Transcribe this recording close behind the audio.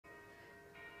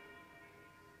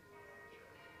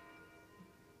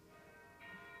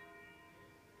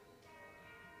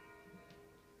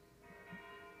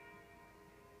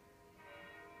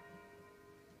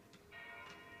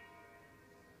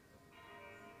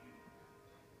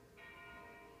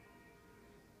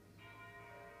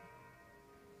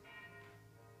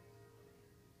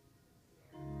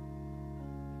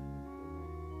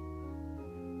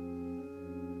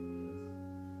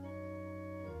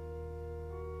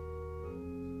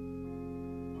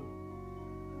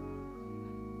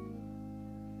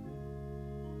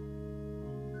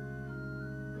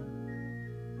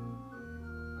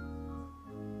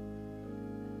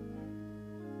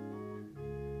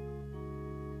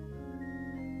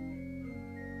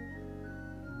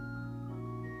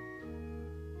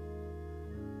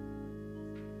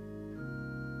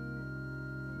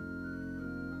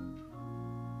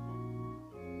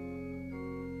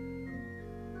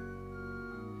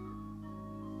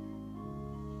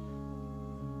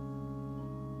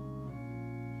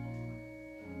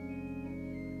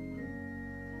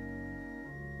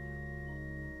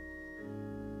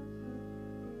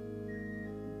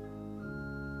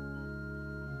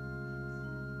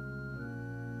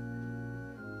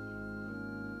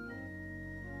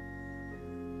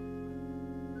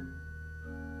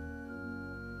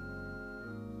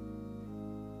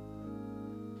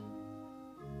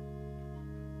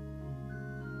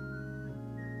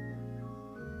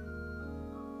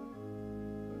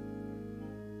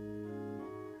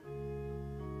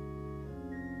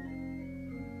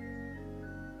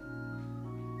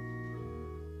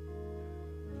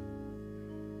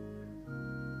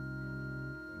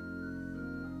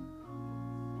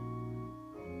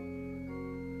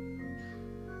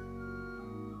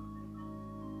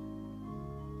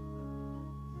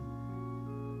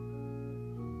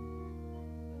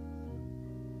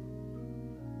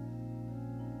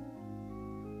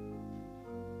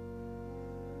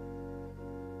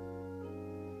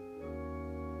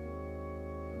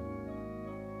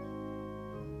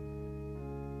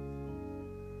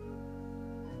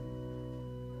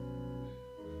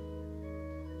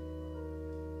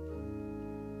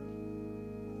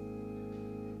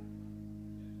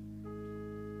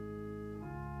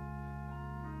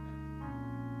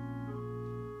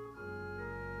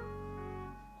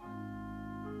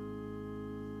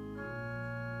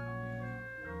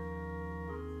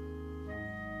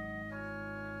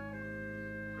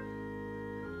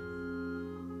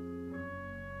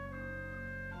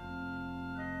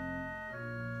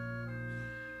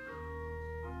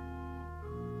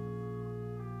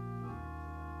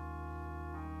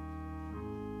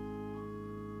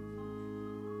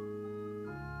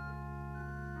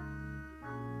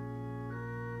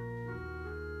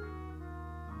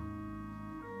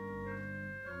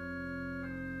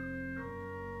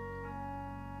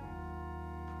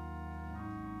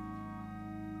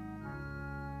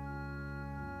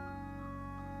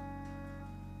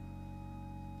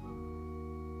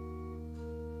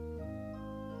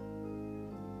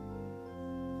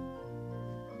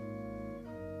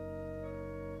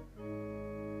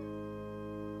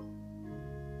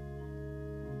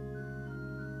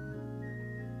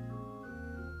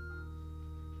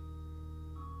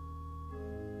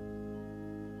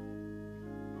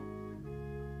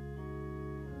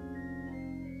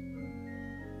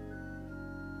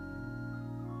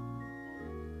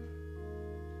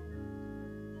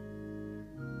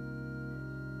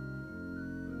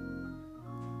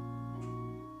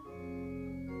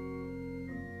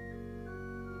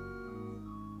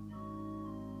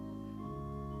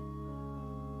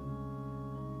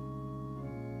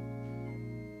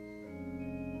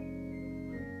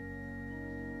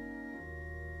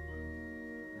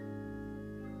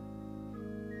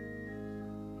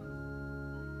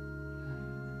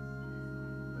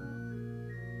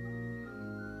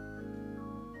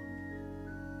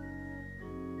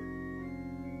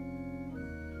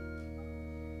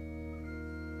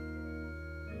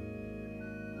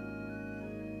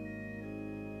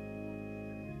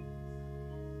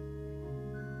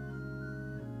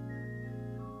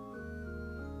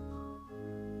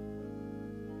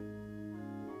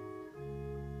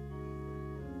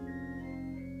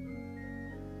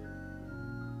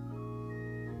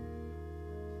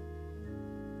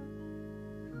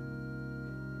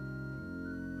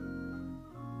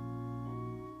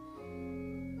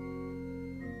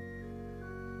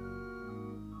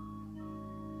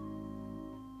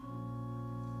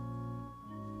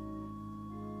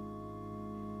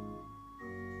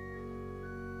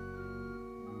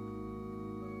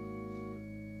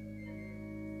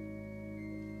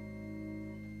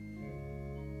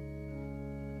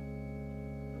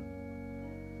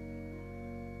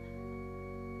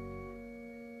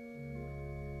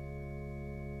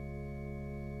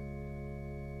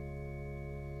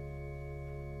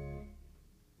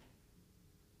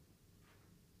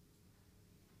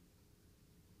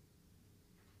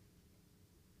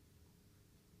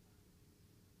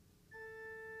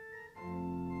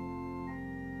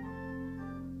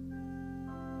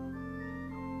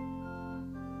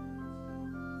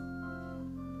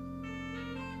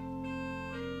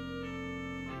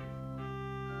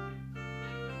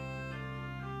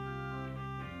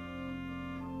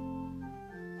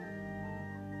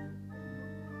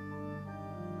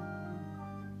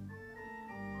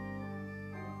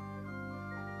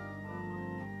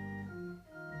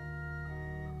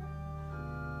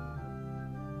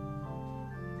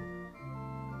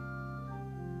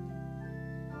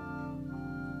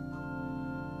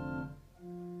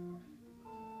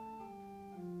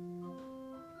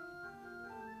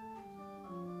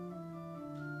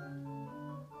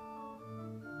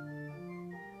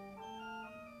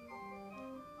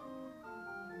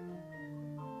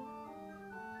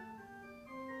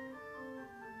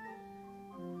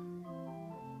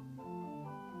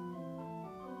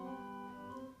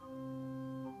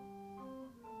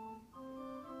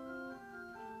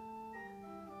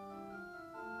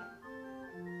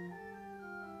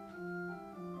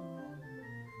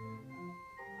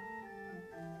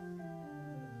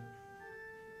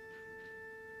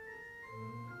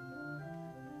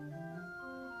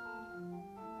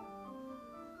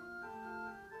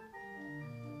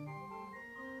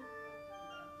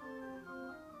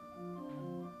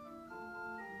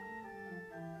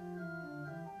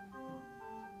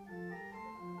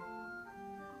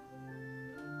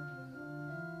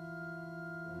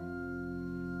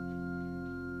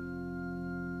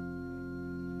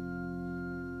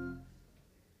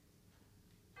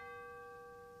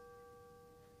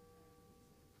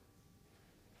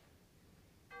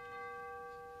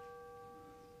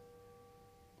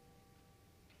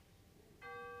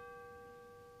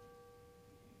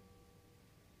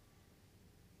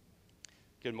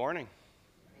Good morning.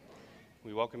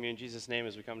 We welcome you in Jesus' name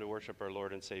as we come to worship our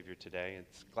Lord and Savior today.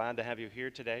 It's glad to have you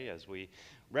here today as we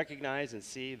recognize and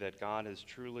see that God has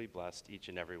truly blessed each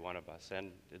and every one of us.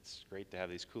 And it's great to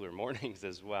have these cooler mornings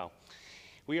as well.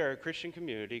 We are a Christian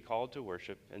community called to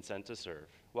worship and sent to serve,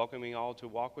 welcoming all to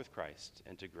walk with Christ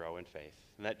and to grow in faith.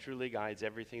 And that truly guides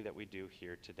everything that we do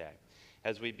here today.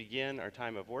 As we begin our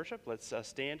time of worship, let's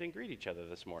stand and greet each other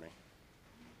this morning.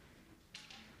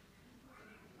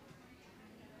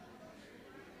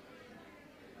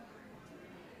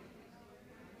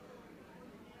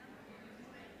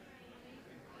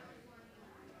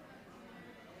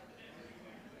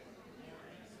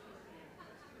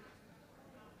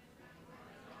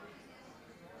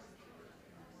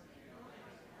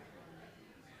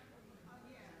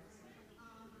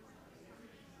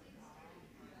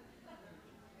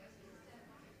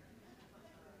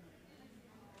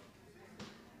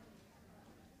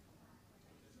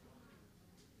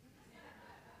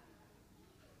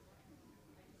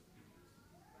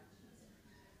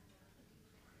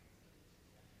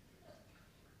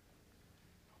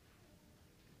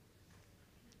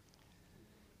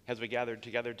 As we gather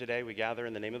together today, we gather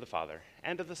in the name of the Father,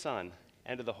 and of the Son,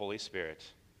 and of the Holy Spirit.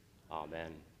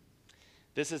 Amen.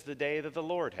 This is the day that the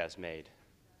Lord has made.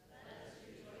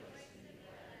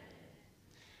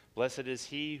 Blessed is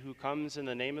he who comes in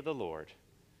the name of the Lord.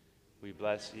 We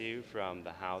bless you from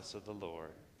the house of the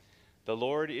Lord. The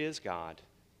Lord is God,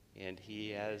 and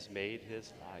he has made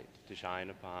his light to shine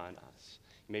upon us.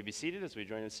 You may be seated as we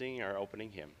join in singing our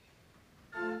opening hymn.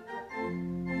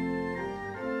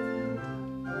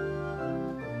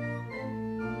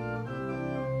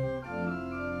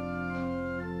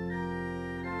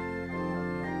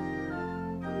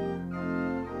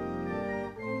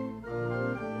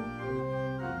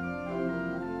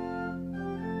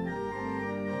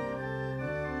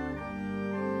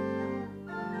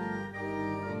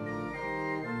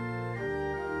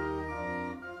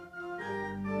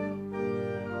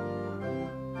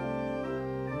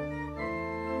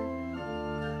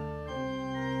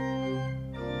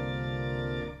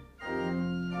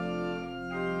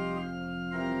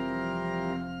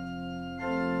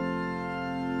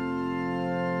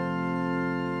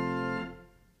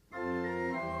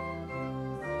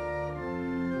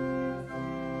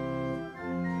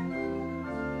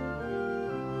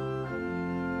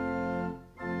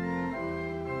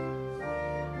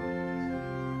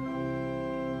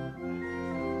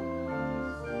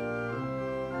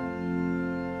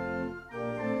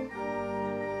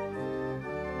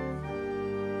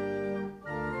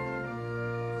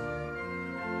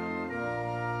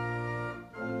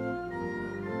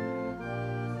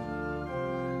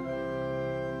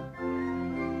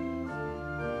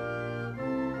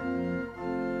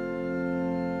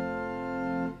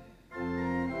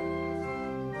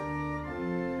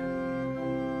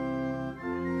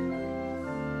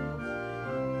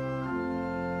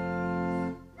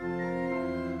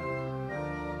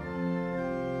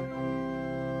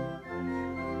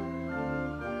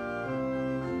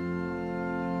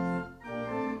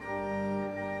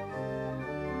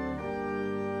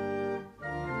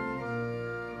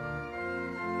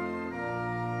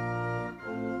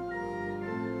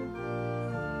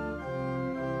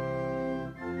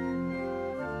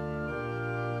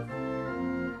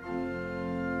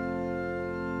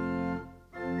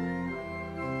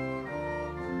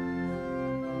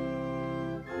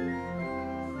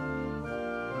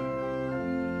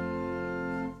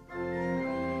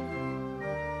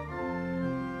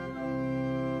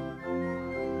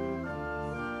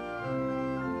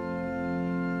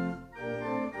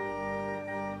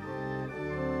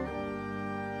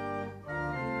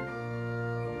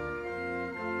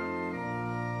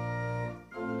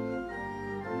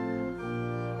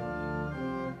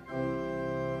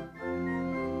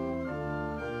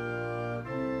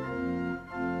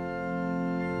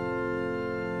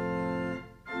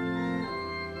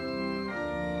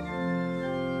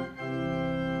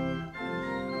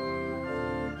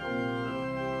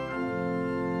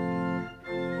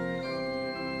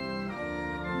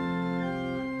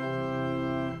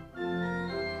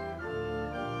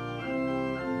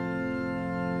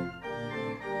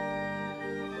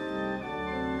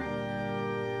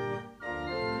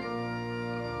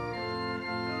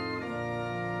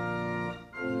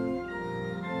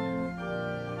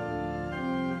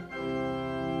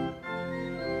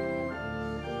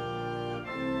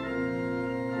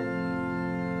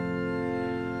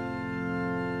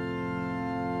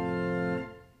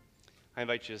 I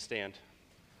invite you to stand.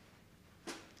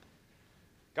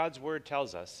 God's word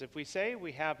tells us, if we say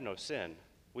we have no sin,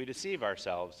 we deceive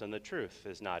ourselves and the truth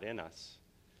is not in us.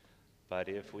 But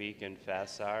if we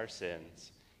confess our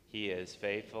sins, he is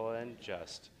faithful and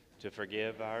just to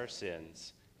forgive our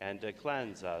sins and to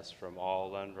cleanse us from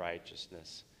all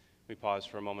unrighteousness. We pause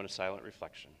for a moment of silent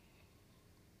reflection.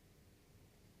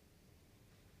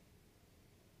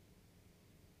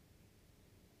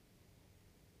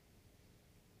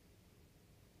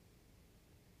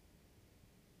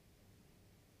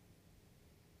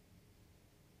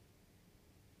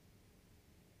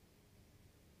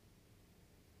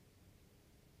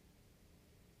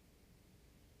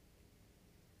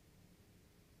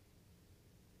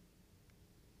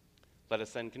 Let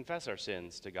us then confess our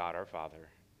sins to God our Father.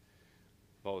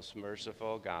 Most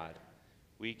merciful God,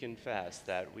 we confess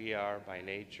that we are by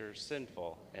nature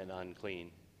sinful and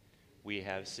unclean. We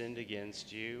have sinned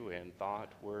against you in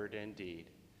thought, word, and deed,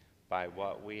 by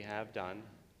what we have done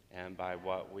and by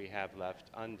what we have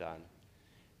left undone.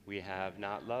 We have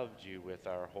not loved you with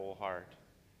our whole heart.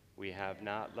 We have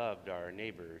not loved our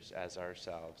neighbors as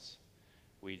ourselves.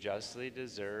 We justly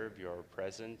deserve your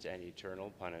present and eternal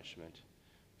punishment.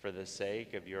 For the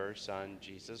sake of your Son,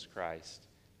 Jesus Christ,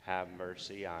 have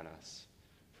mercy on us.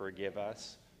 Forgive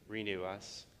us, renew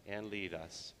us, and lead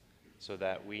us, so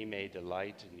that we may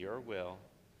delight in your will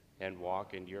and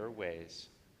walk in your ways,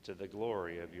 to the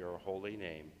glory of your holy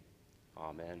name.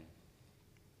 Amen.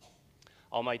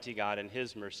 Almighty God, in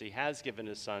his mercy, has given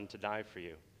his Son to die for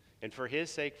you, and for his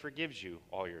sake forgives you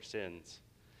all your sins.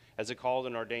 As a called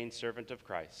and ordained servant of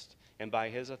Christ, and by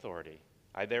his authority,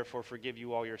 I therefore forgive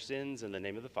you all your sins in the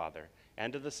name of the Father,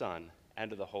 and of the Son,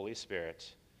 and of the Holy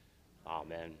Spirit.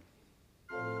 Amen.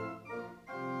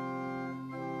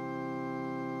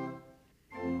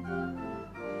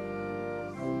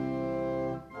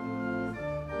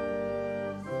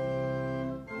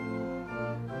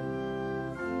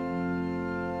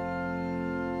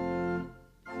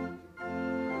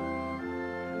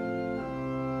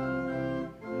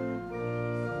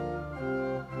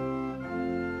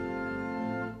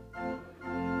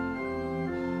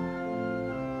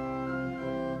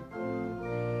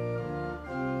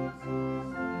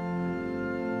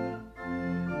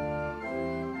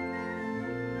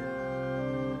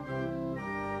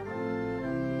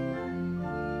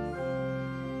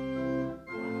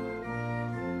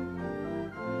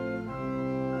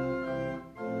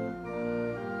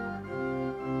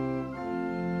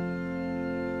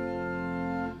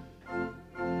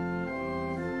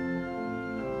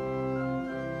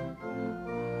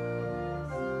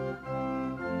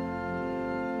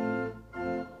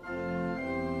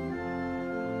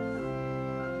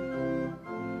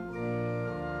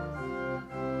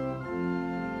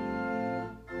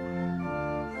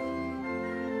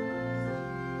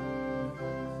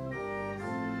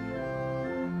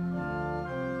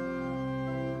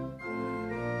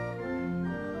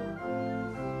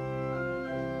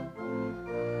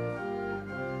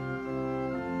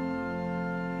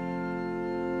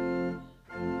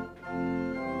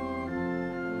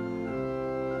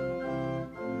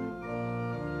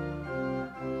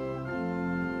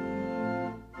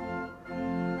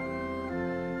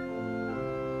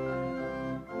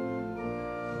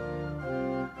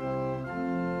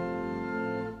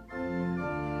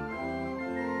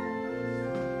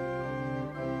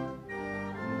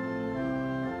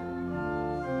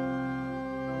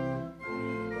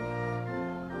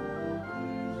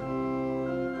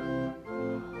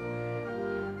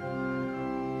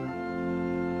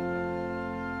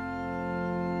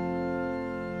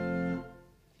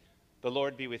 The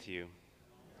Lord be with you.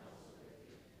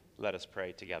 Let us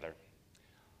pray together.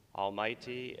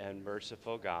 Almighty and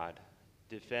merciful God,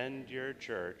 defend your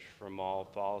church from all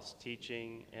false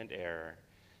teaching and error,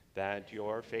 that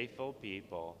your faithful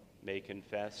people may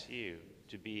confess you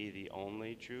to be the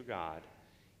only true God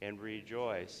and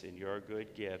rejoice in your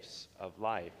good gifts of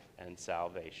life and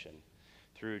salvation.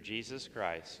 Through Jesus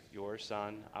Christ, your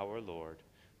Son, our Lord,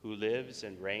 who lives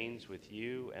and reigns with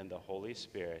you and the Holy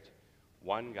Spirit,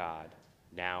 one God,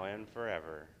 now and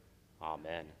forever.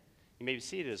 Amen. You may be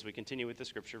seated as we continue with the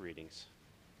scripture readings.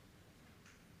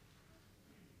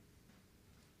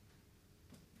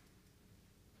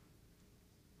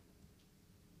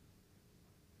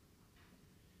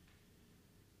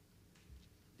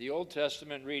 The Old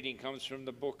Testament reading comes from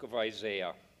the book of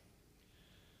Isaiah.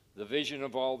 The vision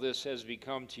of all this has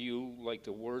become to you like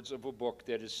the words of a book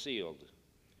that is sealed.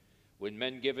 When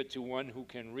men give it to one who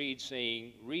can read,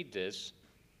 saying, "Read this,"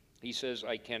 he says,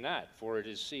 "I cannot, for it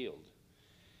is sealed."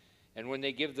 And when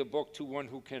they give the book to one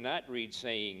who cannot read,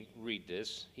 saying, "Read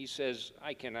this," he says,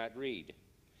 "I cannot read."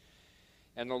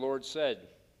 And the Lord said,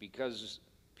 "Because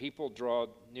people draw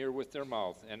near with their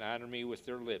mouth and honor me with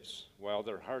their lips, while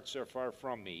their hearts are far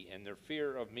from me, and their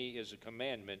fear of me is a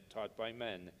commandment taught by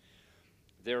men.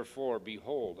 Therefore,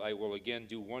 behold, I will again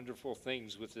do wonderful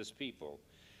things with this people,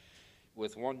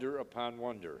 with wonder upon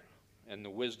wonder, and the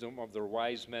wisdom of their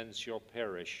wise men shall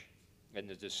perish, and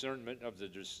the discernment of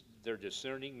their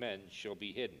discerning men shall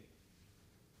be hidden.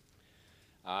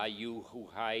 Ah, you who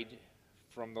hide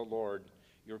from the Lord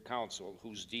your counsel,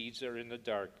 whose deeds are in the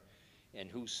dark, and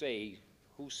who say,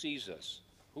 who sees us?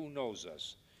 Who knows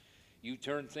us? You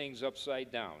turn things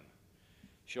upside down.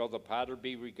 Shall the potter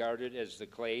be regarded as the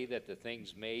clay, that the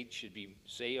things made should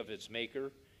say of its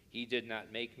maker, he did not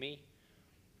make me?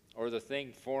 Or the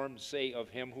thing formed say of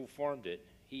him who formed it,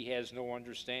 he has no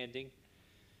understanding?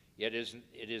 Yet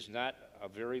it is not a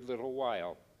very little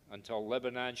while until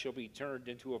Lebanon shall be turned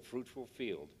into a fruitful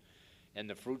field, and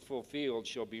the fruitful field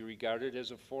shall be regarded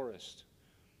as a forest.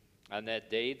 On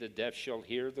that day the deaf shall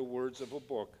hear the words of a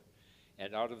book,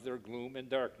 and out of their gloom and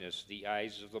darkness the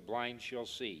eyes of the blind shall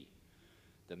see.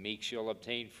 The meek shall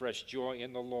obtain fresh joy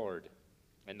in the Lord,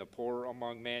 and the poor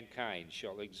among mankind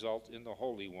shall exult in the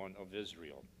Holy One of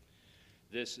Israel.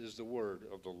 This is the word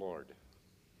of the Lord.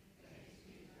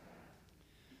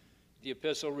 The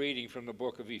epistle reading from the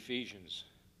book of Ephesians.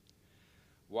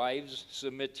 Wives,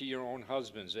 submit to your own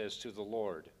husbands as to the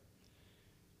Lord.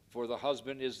 For the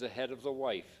husband is the head of the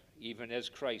wife, even as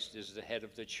Christ is the head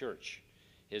of the church,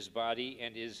 his body,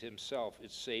 and is himself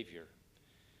its Savior.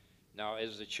 Now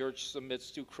as the church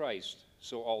submits to Christ,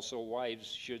 so also wives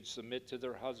should submit to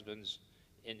their husbands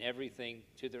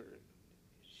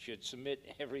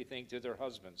submit everything to their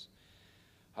husbands.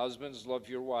 Husbands, love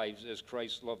your wives as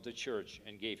Christ loved the church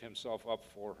and gave himself up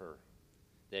for her,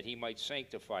 that he might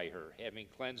sanctify her, having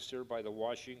cleansed her by the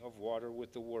washing of water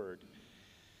with the word,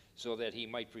 so that he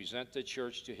might present the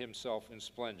church to himself in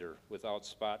splendor, without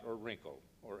spot or wrinkle,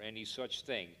 or any such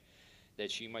thing, that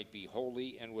she might be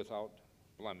holy and without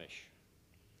blemish.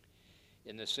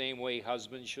 In the same way,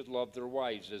 husbands should love their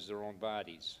wives as their own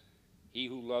bodies. He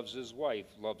who loves his wife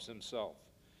loves himself.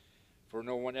 For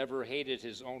no one ever hated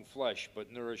his own flesh,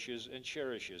 but nourishes and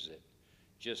cherishes it,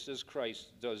 just as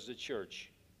Christ does the church,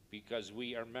 because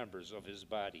we are members of his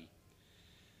body.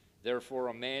 Therefore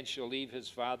a man shall leave his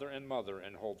father and mother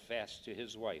and hold fast to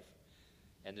his wife,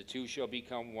 and the two shall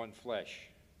become one flesh.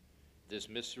 This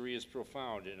mystery is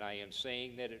profound, and I am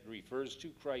saying that it refers to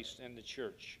Christ and the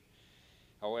church.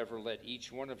 However, let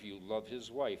each one of you love his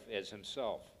wife as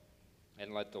himself,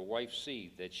 and let the wife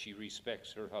see that she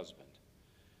respects her husband.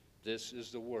 This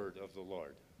is the word of the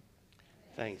Lord.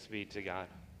 Thanks be to God.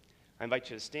 I invite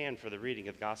you to stand for the reading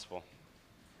of the gospel.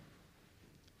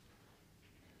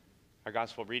 Our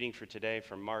gospel reading for today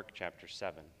from Mark chapter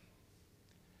 7.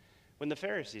 When the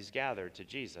Pharisees gathered to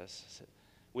Jesus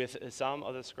with some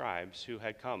of the scribes who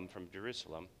had come from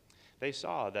Jerusalem, they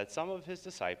saw that some of his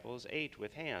disciples ate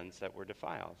with hands that were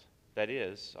defiled, that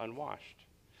is, unwashed.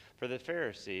 For the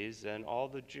Pharisees and all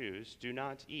the Jews do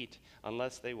not eat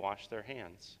unless they wash their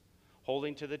hands,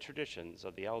 holding to the traditions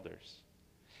of the elders.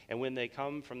 And when they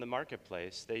come from the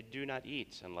marketplace, they do not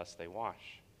eat unless they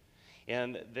wash.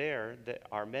 And there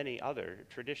are many other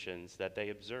traditions that they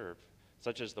observe,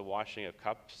 such as the washing of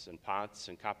cups and pots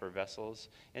and copper vessels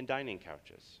and dining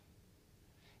couches.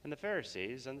 And the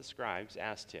Pharisees and the scribes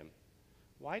asked him,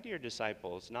 "Why do your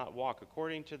disciples not walk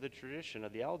according to the tradition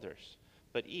of the elders,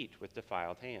 but eat with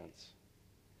defiled hands?"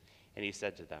 And he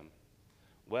said to them,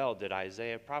 "Well did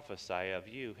Isaiah prophesy of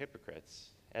you hypocrites,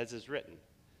 as is written,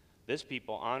 'This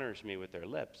people honors me with their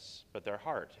lips, but their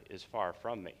heart is far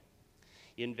from me.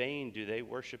 In vain do they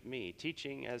worship me,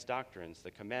 teaching as doctrines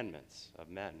the commandments of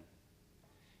men.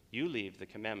 You leave the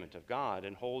commandment of God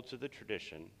and hold to the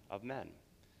tradition of men.'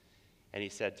 And he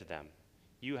said to them,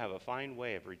 'You have a fine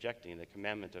way of rejecting the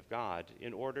commandment of God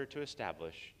in order to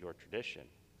establish your tradition.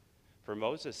 For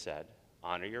Moses said,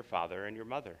 "Honor your father and your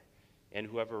mother," and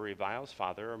whoever reviles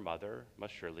father or mother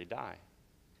must surely die.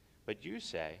 But you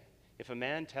say, if a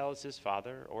man tells his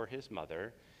father or his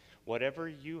mother, "Whatever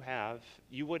you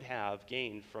would have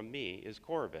gained from me is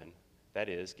Corban," that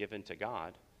is, given to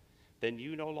God, then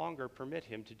you no longer permit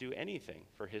him to do anything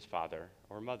for his father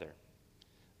or mother,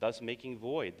 thus making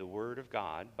void the word of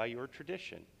God by your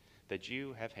tradition that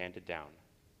you have handed down.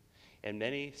 And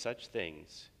many such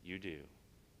things you do.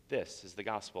 This is the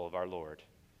gospel of our Lord.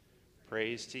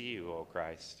 Praise to you, O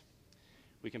Christ."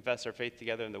 We confess our faith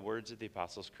together in the words of the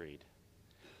Apostles' Creed.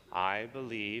 I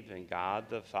believe in God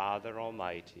the Father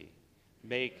Almighty,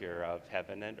 maker of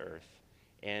heaven and earth,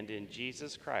 and in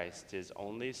Jesus Christ, his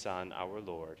only Son, our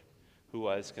Lord, who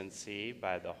was conceived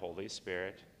by the Holy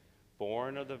Spirit,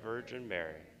 born of the Virgin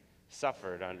Mary,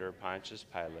 suffered under Pontius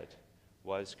Pilate,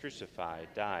 was crucified,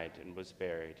 died, and was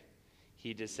buried.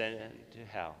 He descended to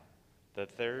hell. The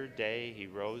third day he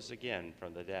rose again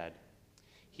from the dead.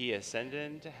 He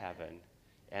ascended into heaven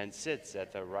and sits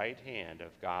at the right hand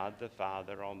of God the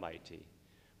Father Almighty.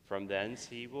 From thence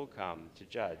he will come to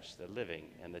judge the living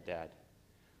and the dead.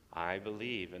 I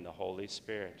believe in the Holy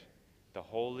Spirit, the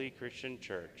holy Christian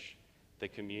church, the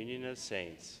communion of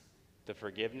saints, the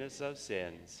forgiveness of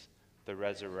sins, the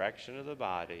resurrection of the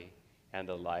body, and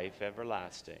the life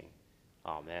everlasting.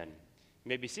 Amen. You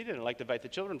may be seated. I'd like to invite the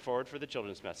children forward for the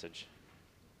children's message.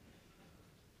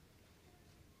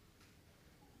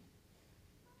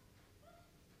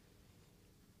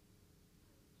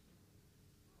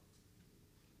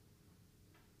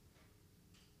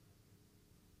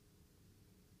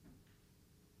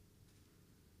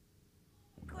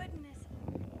 Goodness.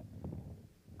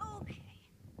 Okay.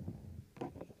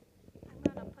 I'm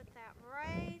going to put that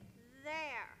right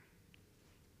there.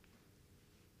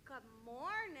 Good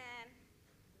morning.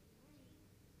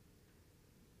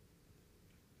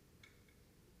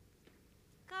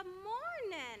 Good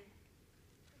morning.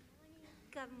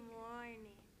 Good morning.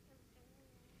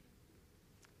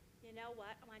 You know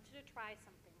what? I want you to try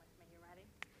something with me. You ready?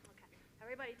 Okay.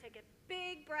 Everybody take a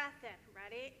big breath in.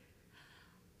 Ready?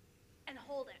 And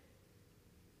hold it.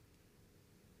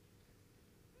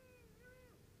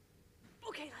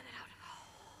 Okay, let it out.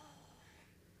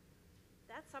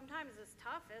 That sometimes is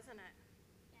tough, isn't it?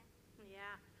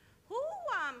 Yeah. Who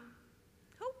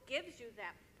gives you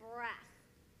that breath?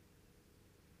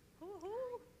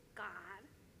 Who? God.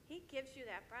 He gives you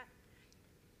that breath.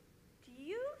 Do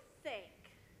you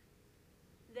think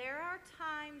there are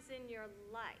times in your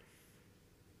life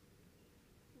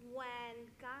when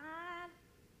God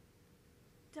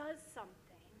does something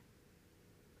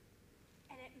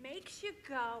and it makes you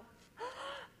go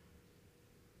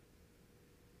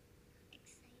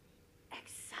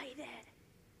excited?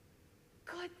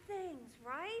 Good things,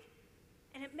 right?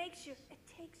 And it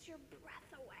takes your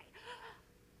breath away.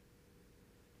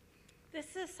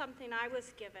 This is something I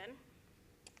was given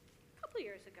a couple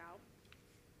years ago.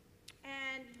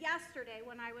 And yesterday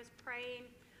when I was praying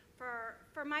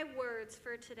for my words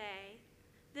for today,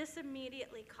 this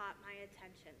immediately caught my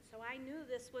attention. So I knew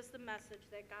this was the message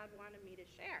that God wanted me to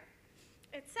share.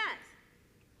 It says,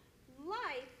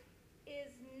 life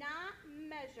is not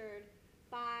measured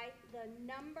by the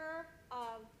number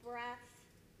of breaths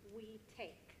we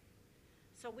take.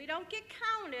 So we don't get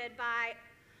counted by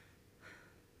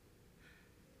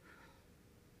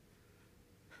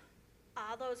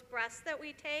all those breaths that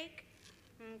we take,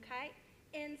 okay?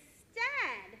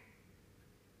 Instead,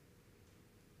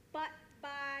 but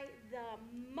by the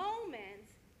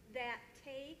moments that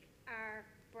take our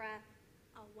breath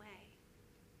away.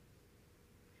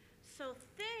 So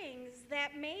things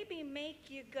that maybe make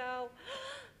you go,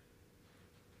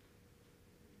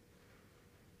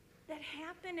 that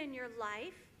happen in your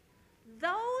life,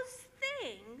 those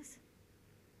things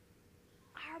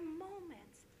are moments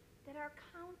that are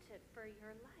counted for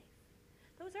your life.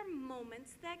 Those are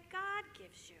moments that God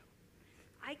gives you.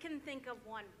 I can think of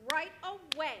one right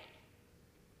away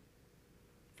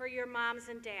for your moms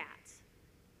and dads.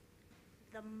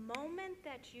 The moment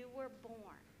that you were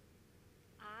born,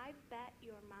 I bet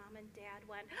your mom and dad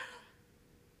went,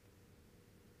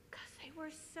 because they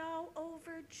were so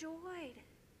overjoyed.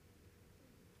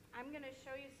 I'm going to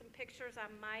show you some pictures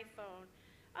on my phone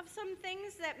of some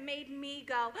things that made me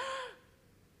go,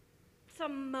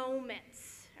 some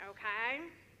moments, okay?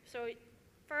 So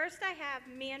first I have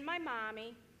me and my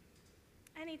mommy.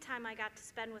 Anytime I got to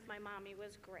spend with my mommy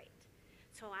was great.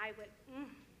 So I would,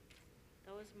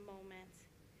 those moments.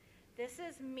 This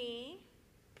is me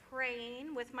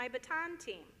praying with my baton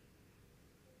team.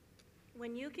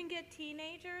 When you can get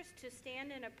teenagers to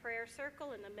stand in a prayer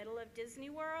circle in the middle of Disney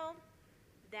World,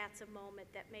 that's a moment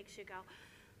that makes you go,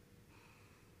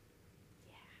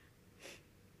 yeah.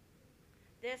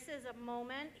 This is a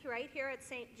moment right here at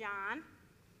St. John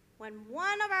when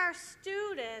one of our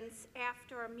students,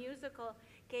 after a musical,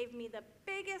 gave me the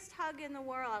biggest hug in the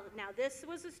world. Now, this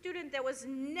was a student that was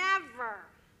never,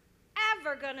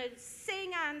 ever going to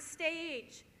sing on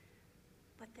stage.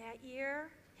 But that year,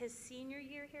 his senior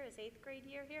year here, his 8th grade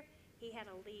year here, he had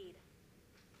a lead.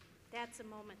 That's a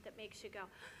moment that makes you go,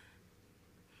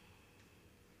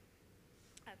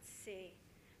 let's see.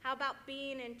 How about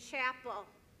being in chapel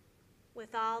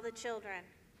with all the children?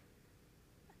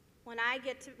 When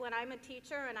I'm a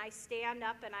teacher and I stand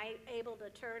up and I'm able to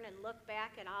turn and look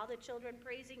back at all the children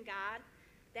praising God,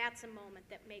 that's a moment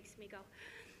that makes me go,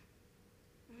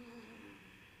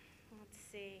 let's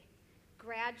see.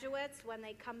 Graduates, when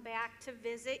they come back to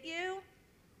visit you,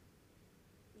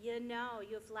 you know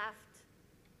you've left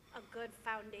a good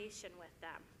foundation with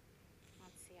them.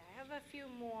 Let's see, I have a few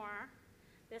more.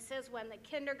 This is when the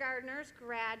kindergartners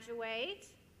graduate.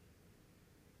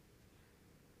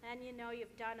 Then you know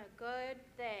you've done a good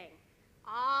thing.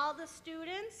 All the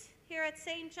students here at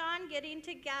St. John getting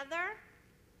together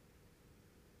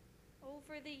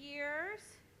over the years.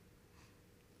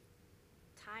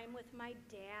 Time with my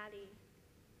daddy.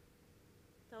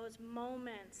 Those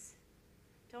moments.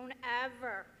 Don't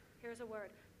ever, here's a word,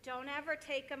 don't ever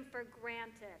take them for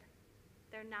granted.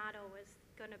 They're not always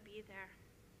going to be there.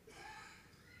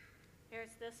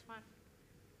 Here's this one.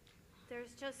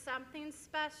 There's just something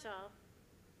special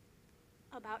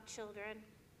about children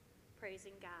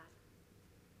praising God.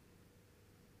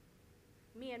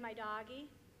 Me and my doggie,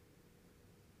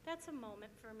 that's a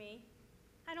moment for me.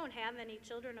 I don't have any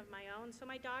children of my own, so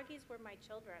my doggies were my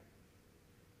children.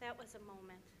 That was a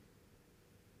moment.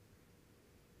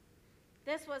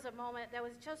 This was a moment that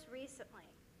was just recently.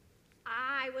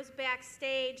 I was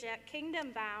backstage at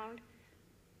Kingdom Bound,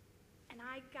 and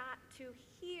I got to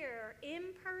hear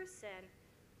in person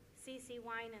CC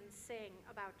Winan sing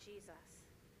about Jesus.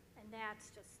 And that's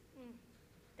just,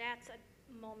 that's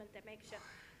a moment that makes you,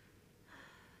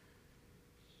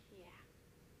 yeah.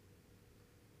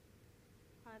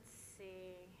 Let's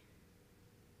see.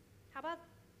 How about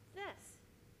this?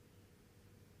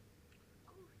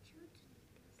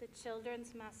 The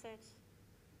children's message.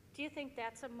 Do you think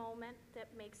that's a moment that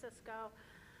makes us go,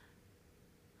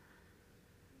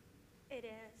 it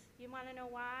is. You want to know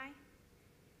why?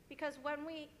 Because when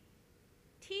we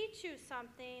teach you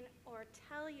something or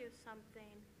tell you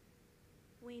something,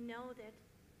 we know that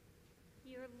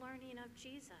you're learning of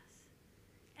Jesus.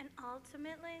 And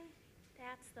ultimately,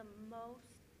 that's the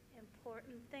most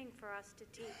important thing for us to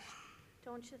teach.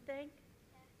 Don't you think?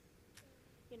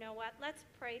 You know what? Let's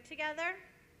pray together.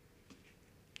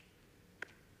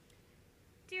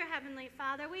 Dear Heavenly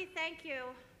Father, we thank you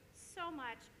so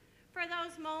much for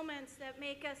those moments that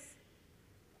make us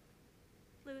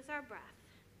lose our breath.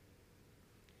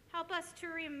 Help us to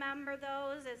remember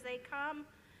those as they come,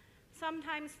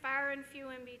 sometimes far and few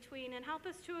in between, and help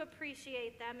us to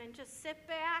appreciate them and just sit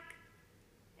back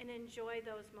and enjoy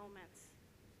those moments.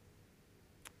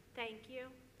 Thank you.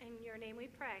 In your name we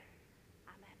pray.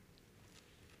 Amen.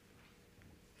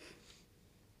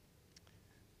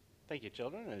 Thank you,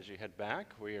 children. As you head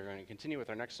back, we are going to continue with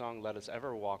our next song, Let Us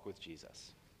Ever Walk with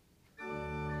Jesus.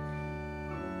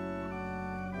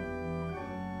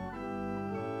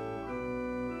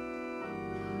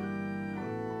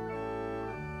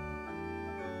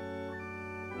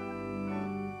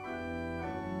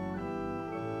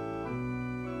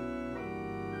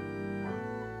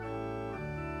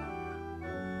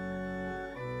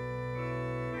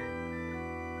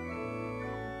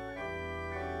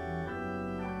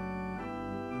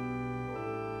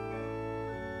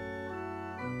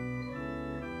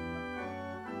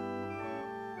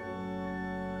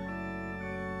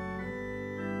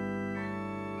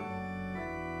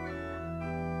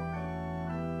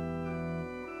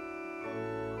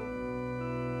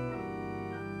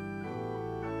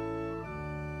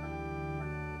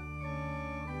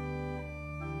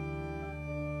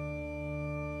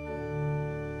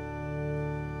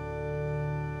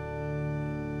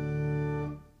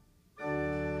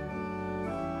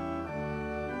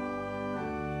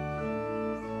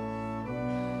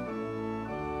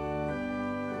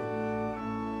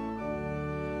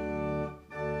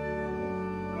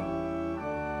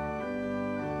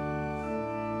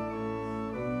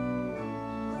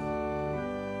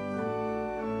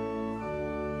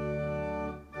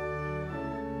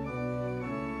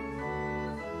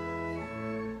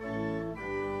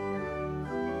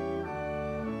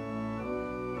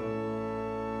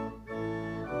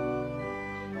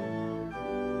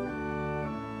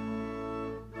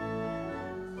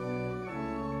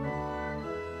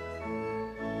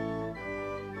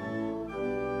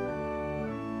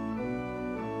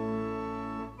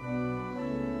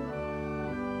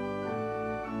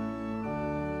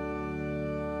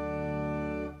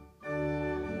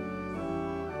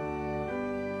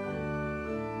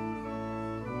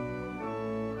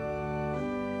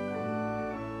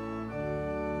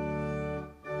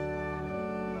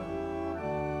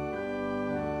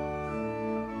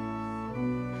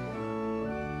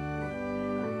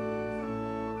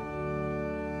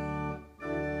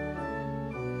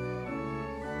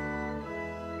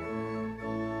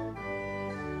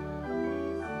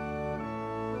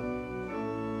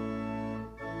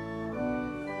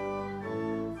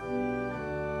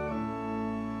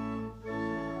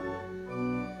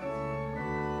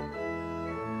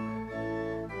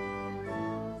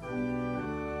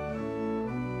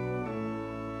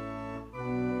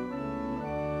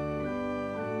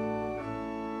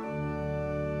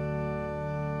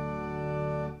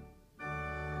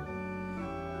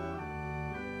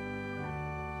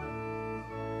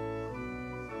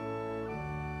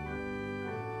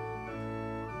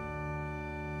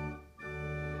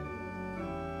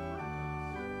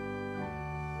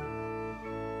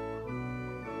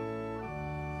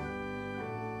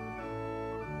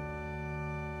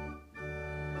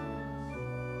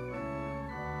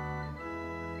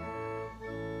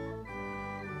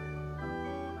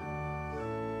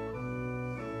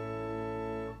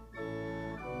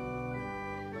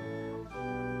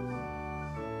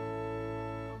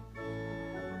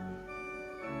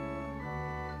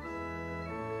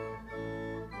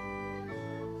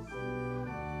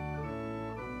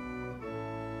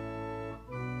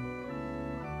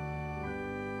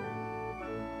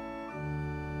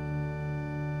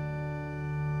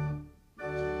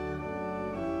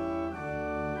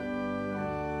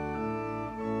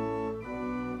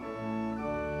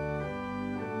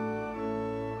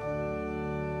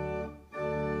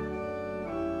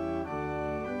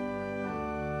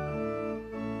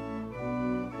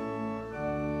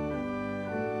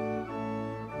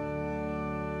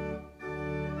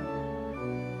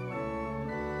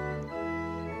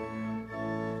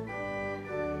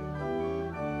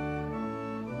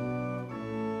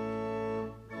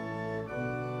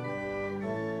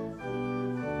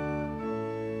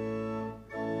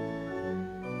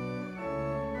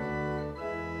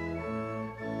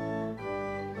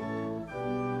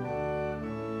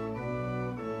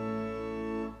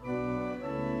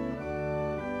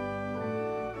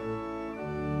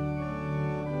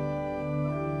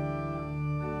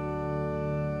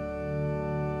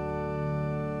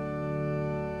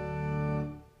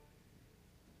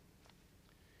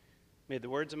 May the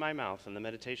words of my mouth and the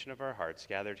meditation of our hearts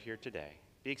gathered here today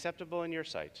be acceptable in your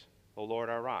sight, O Lord,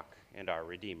 our rock and our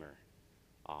Redeemer.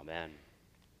 Amen.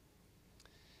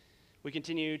 We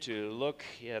continue to look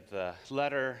at the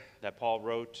letter that Paul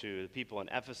wrote to the people in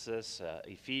Ephesus,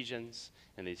 Ephesians,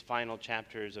 and these final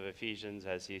chapters of Ephesians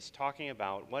as he's talking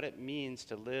about what it means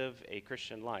to live a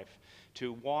Christian life,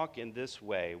 to walk in this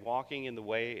way, walking in the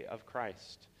way of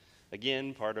Christ.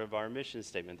 Again, part of our mission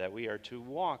statement that we are to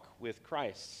walk with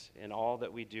Christ in all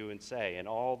that we do and say, and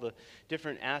all the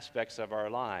different aspects of our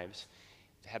lives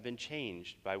have been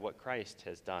changed by what Christ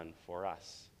has done for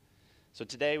us. So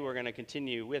today we're going to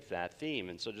continue with that theme,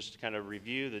 and so just to kind of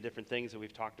review the different things that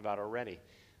we've talked about already.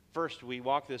 First, we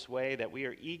walk this way that we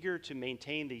are eager to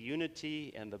maintain the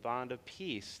unity and the bond of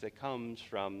peace that comes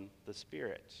from the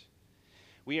Spirit.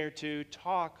 We are to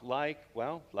talk like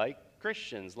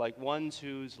Christians, like ones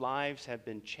whose lives have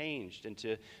been changed, and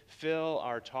to fill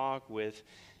our talk with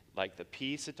like the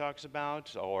peace it talks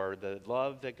about or the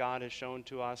love that God has shown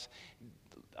to us.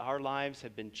 Our lives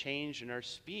have been changed and our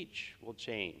speech will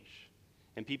change.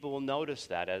 And people will notice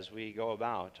that as we go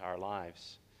about our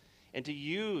lives. And to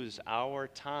use our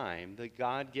time, the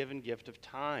God-given gift of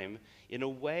time, in a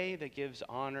way that gives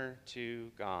honor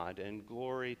to God and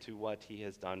glory to what he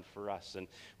has done for us. And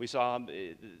we saw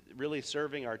really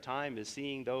serving our time is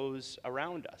seeing those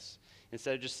around us.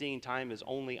 Instead of just seeing time as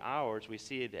only ours, we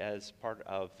see it as part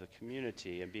of the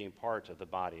community and being part of the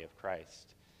body of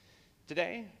Christ.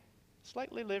 Today,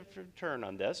 slightly different turn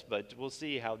on this, but we'll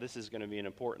see how this is going to be an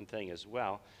important thing as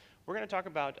well. We're going to talk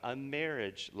about a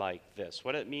marriage like this,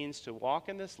 what it means to walk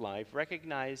in this life,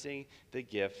 recognizing the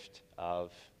gift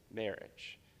of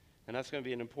marriage. And that's going to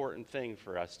be an important thing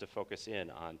for us to focus in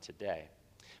on today.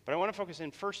 But I want to focus in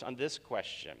first on this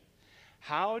question.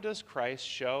 How does Christ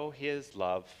show his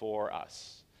love for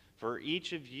us? For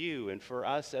each of you and for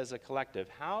us as a collective,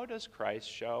 how does Christ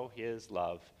show his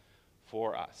love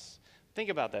for us? Think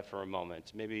about that for a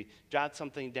moment. Maybe jot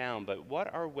something down, but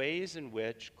what are ways in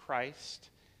which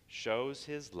Christ shows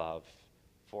his love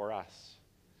for us?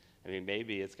 I mean,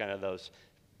 maybe it's kind of those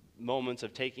moments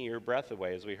of taking your breath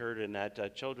away, as we heard in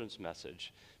that children's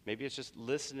message. Maybe it's just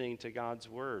listening to God's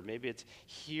word. Maybe it's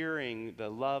hearing the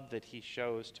love that he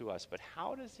shows to us. But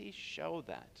how does he show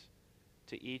that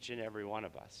to each and every one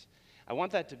of us? I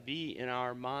want that to be in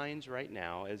our minds right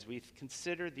now as we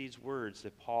consider these words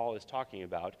that Paul is talking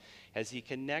about as he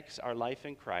connects our life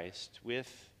in Christ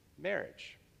with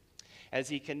marriage, as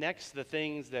he connects the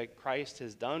things that Christ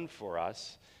has done for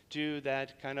us to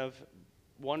that kind of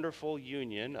wonderful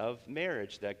union of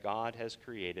marriage that God has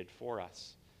created for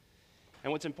us.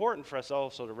 And what's important for us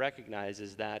also to recognize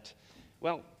is that,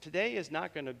 well, today is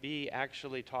not going to be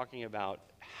actually talking about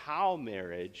how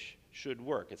marriage should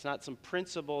work. It's not some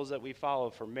principles that we follow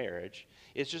for marriage.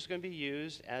 It's just going to be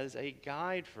used as a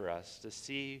guide for us to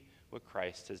see what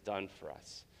Christ has done for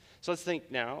us. So let's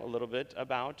think now a little bit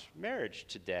about marriage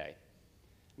today.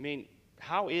 I mean,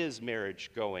 how is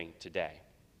marriage going today?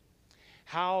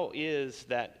 How is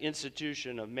that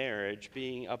institution of marriage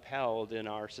being upheld in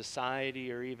our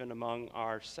society or even among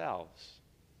ourselves?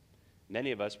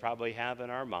 Many of us probably have in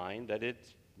our mind that it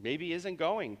maybe isn't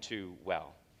going too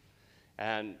well.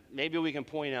 And maybe we can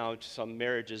point out some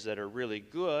marriages that are really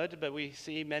good, but we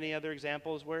see many other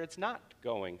examples where it's not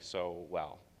going so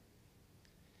well.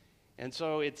 And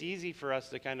so it's easy for us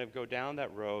to kind of go down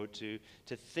that road to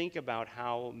think about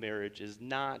how marriage is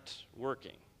not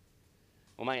working.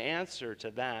 Well, my answer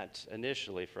to that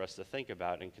initially for us to think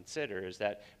about and consider is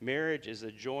that marriage is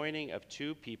a joining of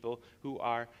two people who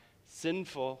are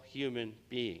sinful human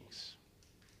beings.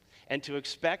 And to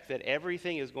expect that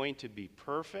everything is going to be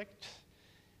perfect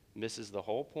misses the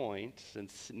whole point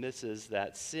and misses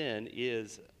that sin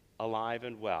is alive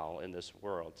and well in this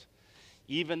world.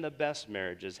 Even the best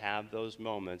marriages have those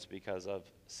moments because of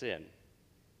sin.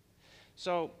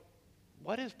 So,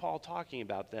 what is Paul talking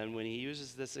about then when he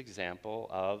uses this example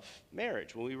of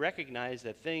marriage, when we recognize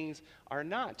that things are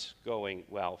not going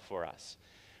well for us?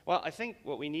 Well, I think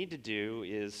what we need to do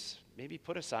is maybe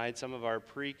put aside some of our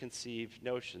preconceived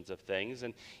notions of things.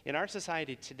 And in our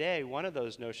society today, one of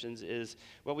those notions is,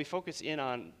 well, we focus in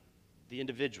on the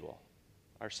individual,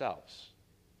 ourselves.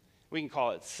 We can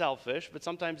call it selfish, but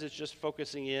sometimes it's just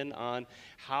focusing in on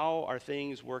how are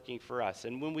things working for us.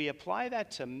 And when we apply that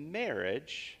to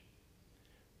marriage,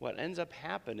 what ends up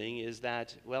happening is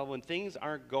that, well, when things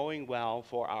aren't going well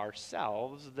for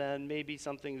ourselves, then maybe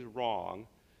something's wrong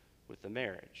with the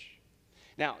marriage.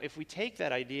 Now, if we take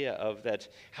that idea of that,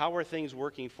 how are things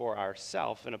working for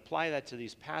ourselves, and apply that to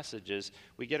these passages,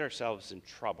 we get ourselves in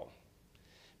trouble.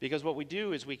 Because what we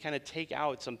do is we kind of take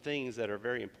out some things that are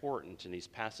very important in these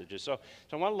passages. So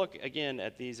I want to look again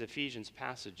at these Ephesians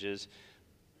passages,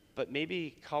 but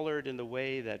maybe colored in the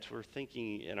way that we're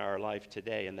thinking in our life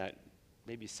today, in that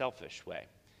maybe selfish way.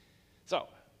 So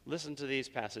listen to these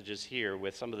passages here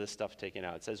with some of this stuff taken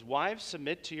out. It says, "Wives,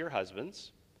 submit to your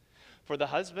husbands, for the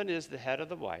husband is the head of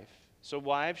the wife, so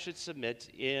wives should submit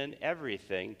in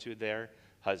everything to their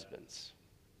husbands."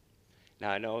 Now,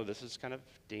 I know this is kind of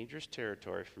dangerous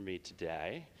territory for me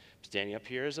today. I'm standing up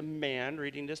here as a man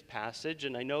reading this passage,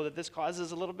 and I know that this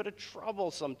causes a little bit of trouble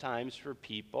sometimes for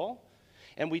people.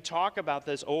 And we talk about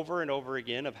this over and over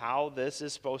again of how this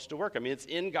is supposed to work. I mean, it's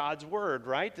in God's word,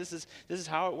 right? This is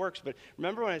how it works. But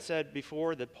remember when I said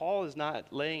before that Paul is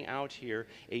not laying out here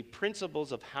a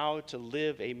principles of how to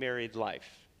live a married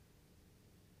life.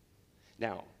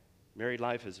 Now, married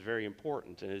life is very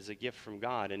important and is a gift from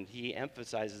God, and he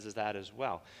emphasizes that as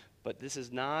well. But this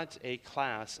is not a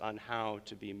class on how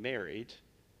to be married.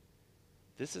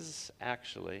 This is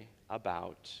actually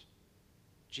about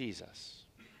Jesus.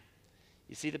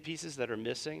 You see the pieces that are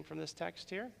missing from this text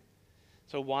here?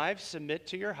 So, wives, submit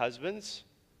to your husbands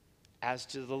as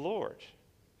to the Lord.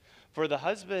 For the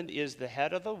husband is the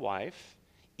head of the wife,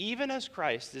 even as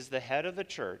Christ is the head of the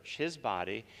church, his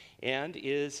body, and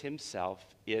is himself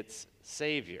its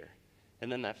Savior. And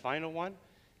then that final one,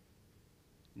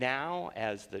 now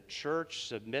as the church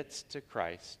submits to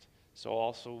Christ, so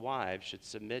also wives should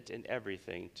submit in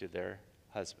everything to their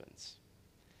husbands.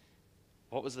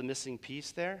 What was the missing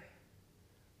piece there?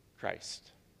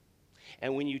 Christ.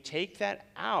 And when you take that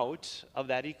out of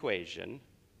that equation,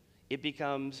 it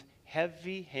becomes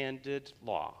heavy-handed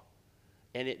law.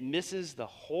 And it misses the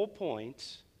whole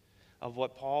point of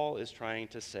what Paul is trying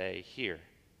to say here.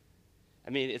 I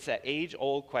mean, it's that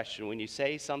age-old question. When you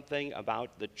say something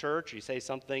about the church, you say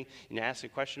something, and you ask a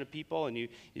question of people, and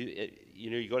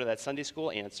you go to that Sunday school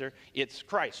answer, it's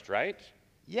Christ, right?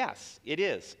 Yes, it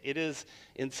is. It is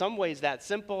in some ways that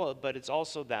simple, but it's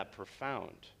also that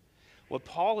profound. What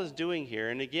Paul is doing here,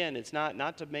 and again, it's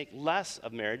not to make less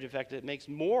of marriage. In fact, it makes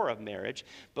more of marriage,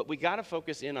 but we got to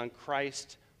focus in on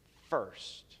Christ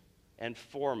first and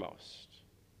foremost.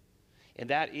 And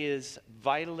that is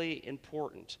vitally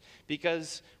important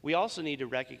because we also need to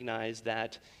recognize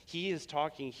that he is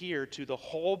talking here to the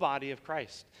whole body of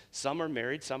Christ. Some are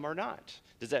married, some are not.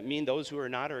 Does that mean those who are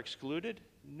not are excluded?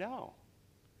 No.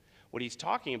 What he's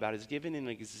talking about is giving an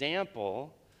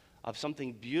example of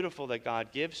something beautiful that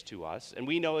God gives to us. And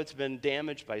we know it's been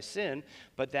damaged by sin,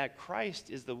 but that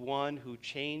Christ is the one who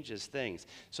changes things.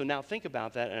 So now think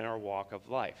about that in our walk of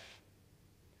life.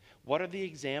 What are the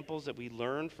examples that we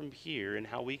learn from here and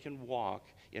how we can walk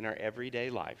in our everyday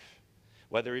life,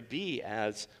 whether it be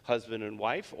as husband and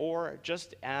wife or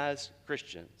just as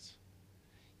Christians?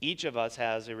 Each of us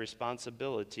has a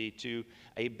responsibility to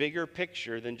a bigger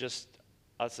picture than just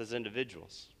us as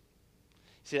individuals.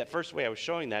 See, that first way I was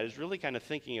showing that is really kind of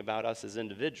thinking about us as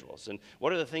individuals and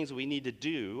what are the things we need to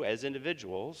do as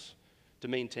individuals to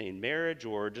maintain marriage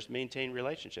or just maintain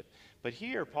relationship. But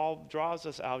here, Paul draws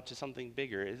us out to something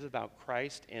bigger. It is about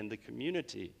Christ and the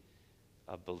community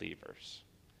of believers.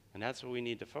 And that's what we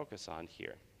need to focus on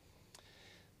here.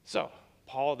 So,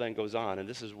 Paul then goes on, and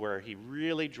this is where he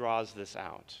really draws this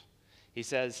out. He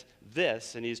says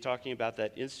this, and he's talking about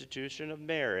that institution of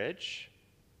marriage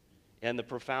and the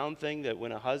profound thing that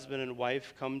when a husband and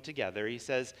wife come together, he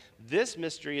says, this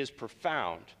mystery is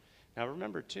profound. Now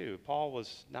remember too, Paul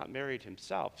was not married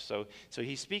himself, so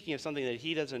he's speaking of something that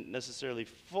he doesn't necessarily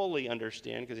fully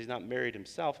understand because he's not married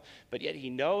himself, but yet he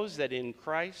knows that in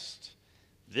Christ,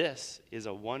 this is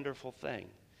a wonderful thing.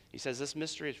 He says this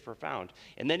mystery is profound.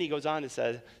 And then he goes on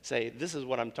to say, this is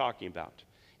what I'm talking about.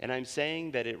 And I'm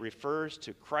saying that it refers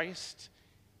to Christ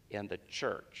and the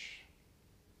church.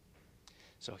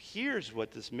 So here's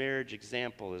what this marriage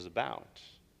example is about.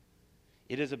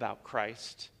 It is about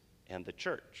Christ and the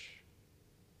church.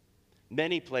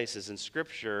 Many places in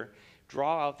Scripture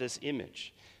draw out this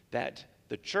image that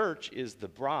the church is the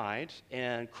bride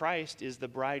and Christ is the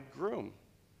bridegroom,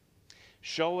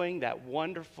 showing that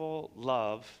wonderful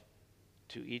love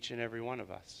to each and every one of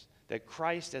us. That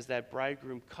Christ, as that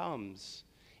bridegroom, comes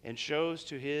and shows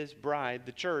to his bride,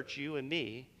 the church, you and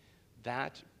me,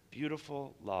 that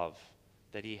beautiful love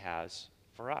that he has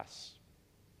for us.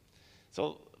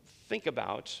 So think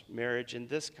about marriage in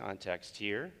this context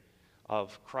here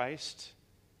of Christ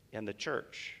and the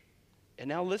church. And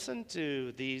now listen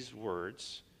to these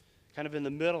words kind of in the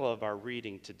middle of our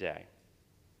reading today.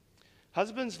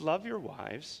 Husbands, love your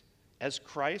wives as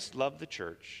Christ loved the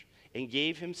church and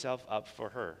gave himself up for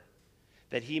her,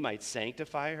 that he might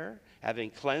sanctify her, having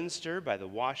cleansed her by the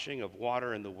washing of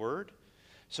water and the word,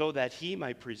 so that he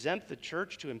might present the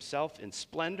church to himself in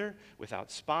splendor, without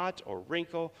spot or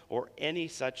wrinkle or any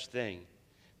such thing,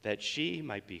 that she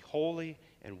might be holy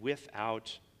and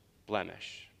without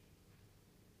blemish.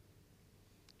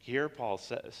 Here Paul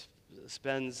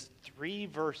spends 3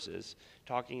 verses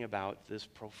talking about this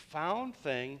profound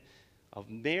thing of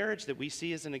marriage that we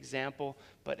see as an example,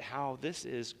 but how this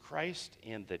is Christ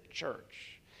and the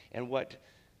church, and what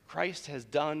Christ has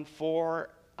done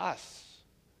for us.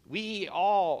 We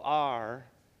all are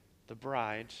the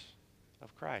bride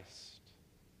of Christ.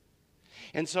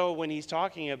 And so when he's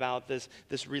talking about this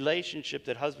relationship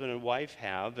that husband and wife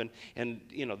have, and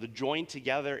the joined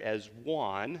together as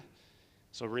one.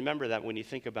 So remember that when you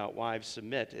think about wives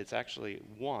submit, it's actually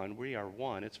one. We are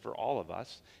one. It's for all of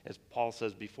us. As Paul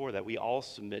says before, that we all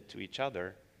submit to each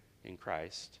other in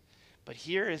Christ. But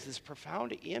here is this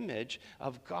profound image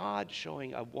of God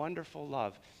showing a wonderful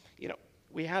love.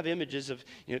 We have images of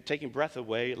taking breath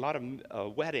away. A lot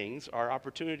of weddings are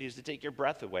opportunities to take your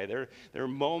breath away. There are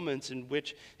moments in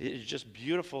which it is just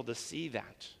beautiful to see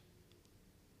that.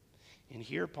 And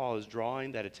here Paul is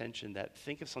drawing that attention that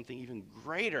think of something even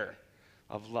greater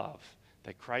of love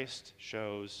that Christ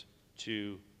shows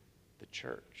to the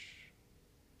church.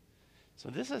 So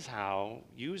this is how,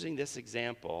 using this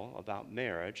example about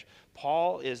marriage,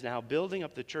 Paul is now building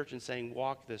up the church and saying,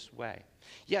 walk this way.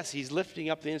 Yes, he's lifting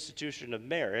up the institution of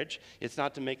marriage. It's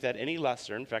not to make that any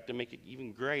lesser, in fact, to make it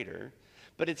even greater.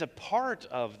 But it's a part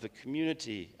of the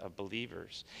community of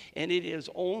believers. And it is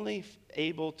only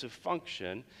able to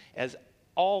function, as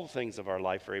all things of our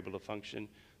life are able to function,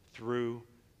 through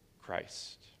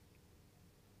Christ.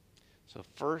 So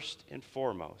first and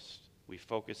foremost, we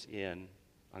focus in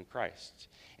on Christ.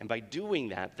 And by doing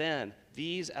that, then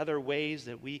these other ways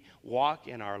that we walk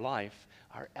in our life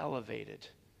are elevated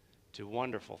to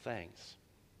wonderful things.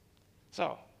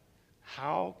 So,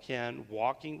 how can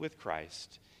walking with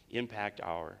Christ impact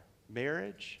our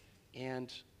marriage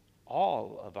and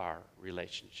all of our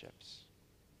relationships?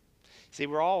 See,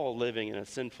 we're all living in a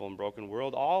sinful and broken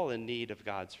world, all in need of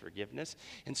God's forgiveness.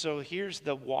 And so here's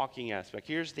the walking aspect.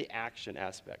 Here's the action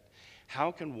aspect.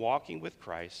 How can walking with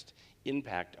Christ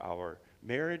impact our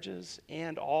marriages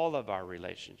and all of our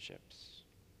relationships?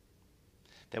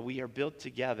 That we are built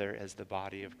together as the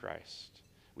body of Christ.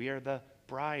 We are the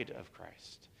bride of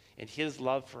Christ. And his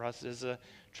love for us is a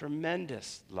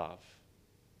tremendous love.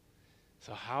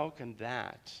 So how can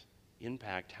that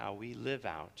impact how we live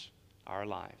out our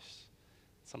lives?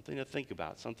 Something to think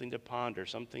about, something to ponder,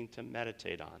 something to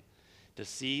meditate on, to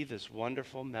see this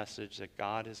wonderful message that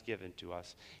God has given to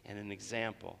us and an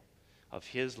example of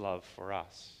his love for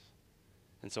us.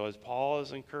 And so as Paul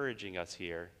is encouraging us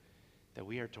here, that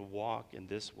we are to walk in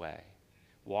this way,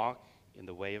 walk in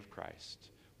the way of Christ,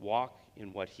 walk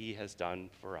in what he has done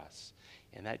for us.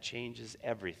 And that changes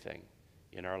everything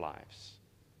in our lives.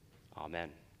 Amen.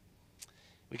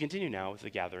 We continue now with the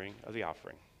gathering of the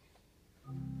offering.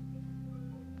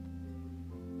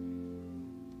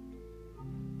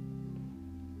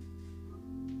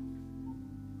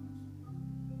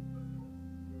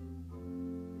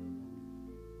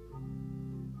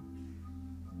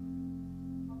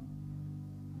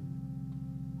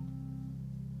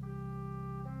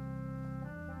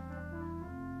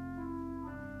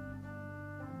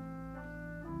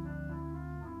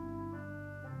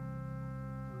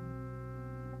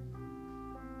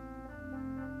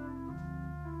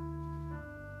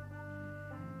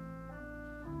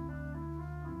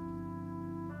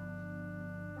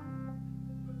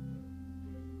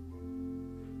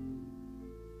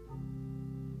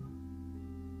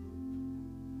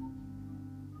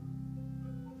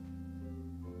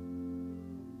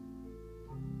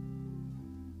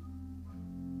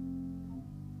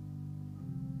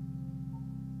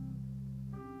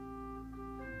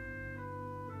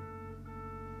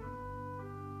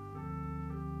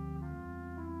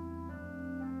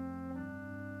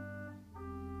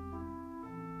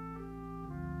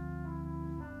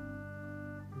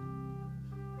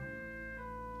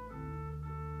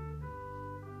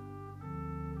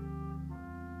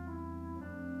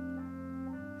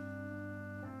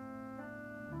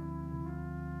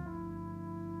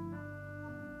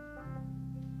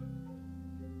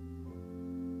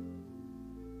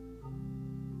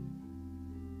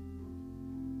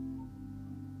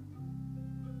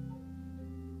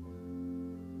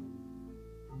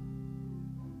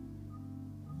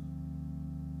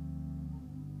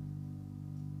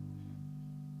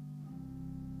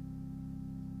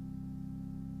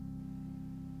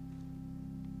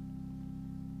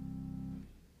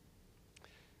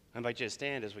 I invite you to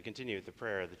stand as we continue with the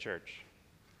prayer of the church.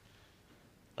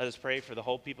 Let us pray for the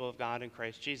whole people of God in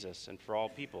Christ Jesus and for all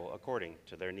people according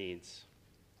to their needs.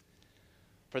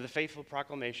 For the faithful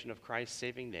proclamation of Christ's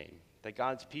saving name, that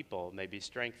God's people may be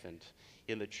strengthened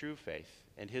in the true faith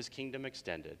and his kingdom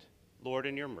extended. Lord,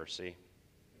 in your mercy.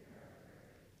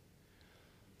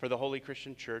 For the Holy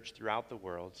Christian Church throughout the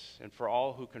world and for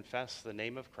all who confess the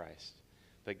name of Christ,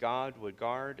 that God would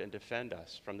guard and defend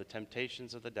us from the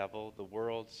temptations of the devil, the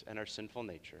world, and our sinful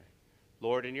nature.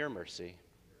 Lord, in your mercy.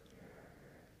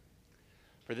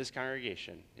 For this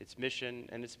congregation, its mission,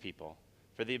 and its people,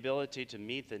 for the ability to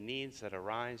meet the needs that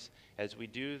arise as we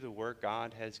do the work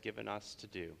God has given us to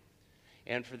do,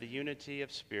 and for the unity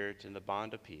of spirit and the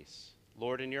bond of peace.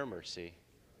 Lord, in your mercy.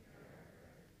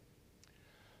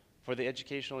 For the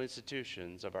educational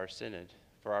institutions of our synod,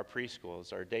 for our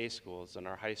preschools, our day schools, and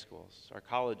our high schools, our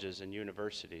colleges and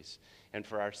universities, and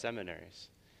for our seminaries,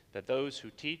 that those who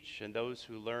teach and those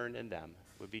who learn in them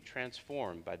would be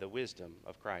transformed by the wisdom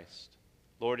of Christ.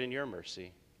 Lord, in your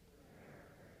mercy.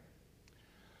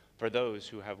 For those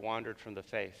who have wandered from the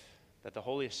faith, that the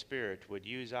Holy Spirit would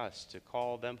use us to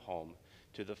call them home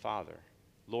to the Father.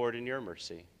 Lord, in your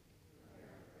mercy.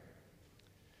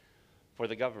 For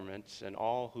the government and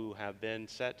all who have been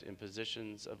set in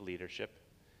positions of leadership,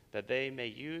 that they may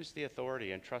use the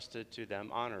authority entrusted to them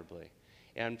honorably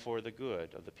and for the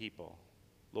good of the people.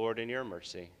 Lord, in your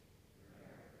mercy.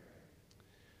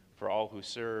 For all who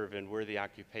serve in worthy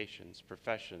occupations,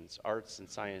 professions, arts, and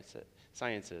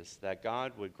sciences, that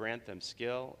God would grant them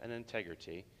skill and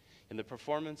integrity in the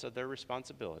performance of their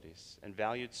responsibilities and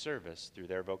valued service through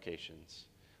their vocations.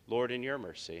 Lord, in your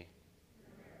mercy.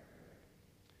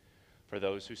 For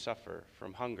those who suffer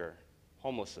from hunger,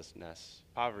 homelessness,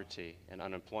 poverty, and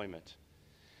unemployment,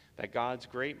 that God's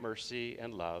great mercy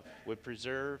and love would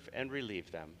preserve and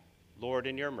relieve them. Lord,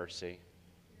 in your mercy.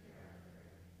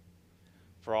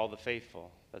 For all the faithful,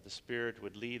 that the Spirit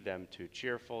would lead them to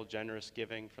cheerful, generous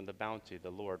giving from the bounty the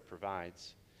Lord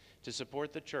provides, to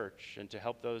support the church and to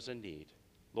help those in need.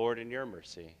 Lord, in your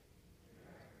mercy.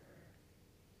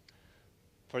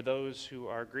 For those who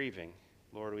are grieving,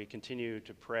 Lord, we continue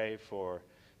to pray for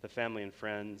the family and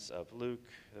friends of Luke,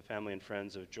 the family and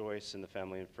friends of Joyce, and the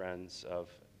family and friends of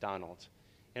Donald.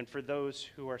 And for those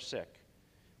who are sick,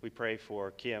 we pray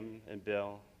for Kim and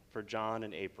Bill, for John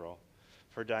and April,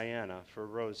 for Diana, for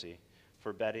Rosie,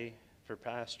 for Betty, for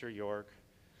Pastor York,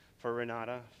 for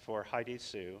Renata, for Heidi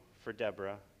Sue, for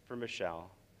Deborah, for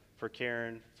Michelle, for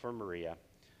Karen, for Maria,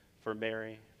 for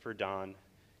Mary, for Don,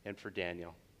 and for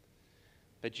Daniel.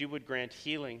 That you would grant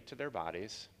healing to their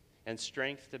bodies and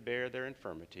strength to bear their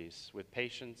infirmities with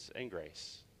patience and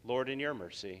grace. Lord, in your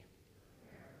mercy.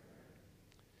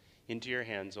 Into your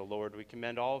hands, O Lord, we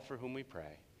commend all for whom we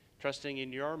pray, trusting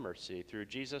in your mercy through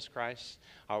Jesus Christ,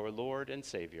 our Lord and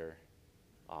Savior.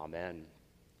 Amen.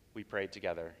 We pray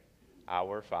together.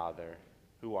 Our Father,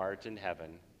 who art in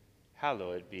heaven,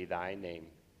 hallowed be thy name.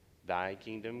 Thy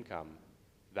kingdom come,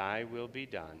 thy will be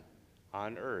done,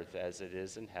 on earth as it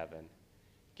is in heaven.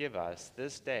 Give us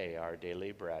this day our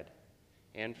daily bread,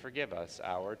 and forgive us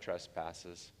our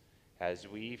trespasses, as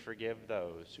we forgive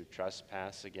those who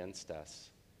trespass against us.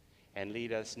 And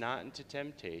lead us not into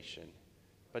temptation,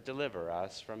 but deliver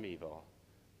us from evil.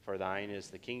 For thine is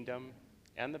the kingdom,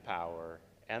 and the power,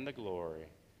 and the glory,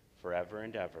 forever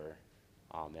and ever.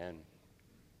 Amen.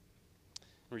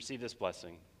 Receive this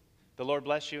blessing. The Lord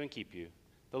bless you and keep you.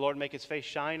 The Lord make his face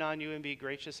shine on you and be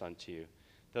gracious unto you.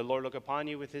 The Lord look upon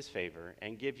you with his favor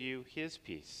and give you his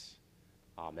peace.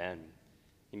 Amen.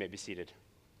 You may be seated.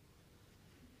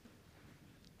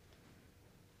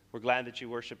 We're glad that you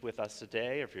worship with us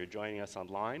today, or if you're joining us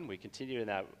online. We continue in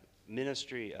that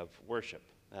ministry of worship,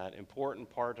 that important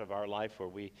part of our life where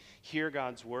we hear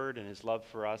God's word and his love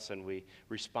for us, and we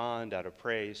respond out of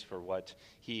praise for what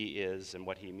he is and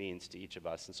what he means to each of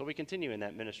us. And so we continue in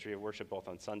that ministry of worship both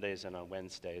on Sundays and on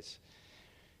Wednesdays.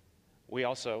 We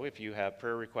also, if you have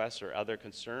prayer requests or other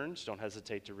concerns, don't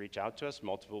hesitate to reach out to us.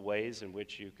 Multiple ways in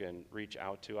which you can reach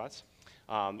out to us.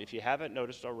 If you haven't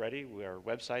noticed already, our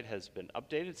website has been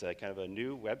updated. It's a kind of a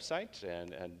new website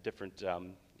and different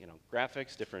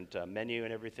graphics, different menu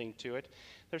and everything to it.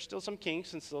 There's still some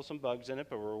kinks and still some bugs in it,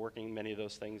 but we're working many of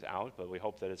those things out. But we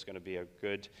hope that it's going to be a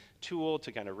good tool to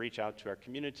kind of reach out to our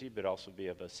community, but also be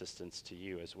of assistance to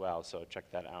you as well. So check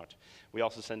that out. We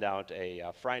also send out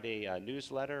a Friday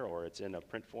newsletter, or it's in a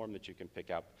print form that you can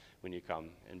pick up when you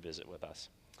come and visit with us.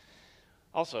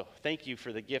 Also, thank you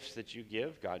for the gifts that you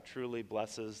give. God truly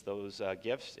blesses those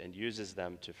gifts and uses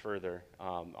them to further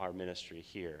our ministry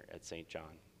here at St.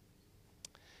 John.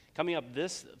 Coming up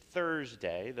this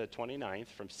Thursday, the 29th,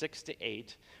 from 6 to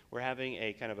 8, we're having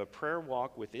a kind of a prayer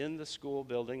walk within the school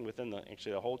building, within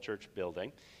the whole church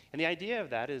building. And the idea of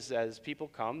that is as people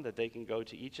come, that they can go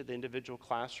to each of the individual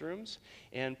classrooms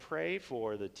and pray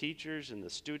for the teachers and the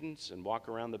students and walk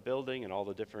around the building and all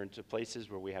the different places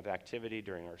where we have activity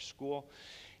during our school.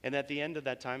 And at the end of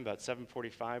that time, about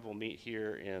 7:45, we'll meet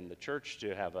here in the church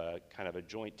to have a kind of a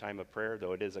joint time of prayer,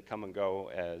 though it is a come and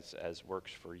go as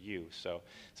works for you. So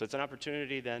it's an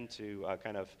opportunity then to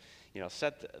kind of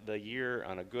set the year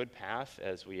on a good path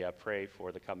as we pray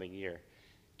for the coming year.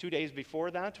 2 days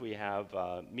before that, we have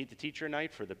Meet the Teacher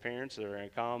Night for the parents that are going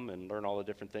to come and learn all the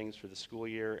different things for the school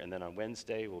year. And then on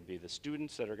Wednesday will be the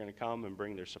students that are going to come and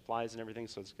bring their supplies and everything.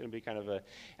 So it's going to be kind of an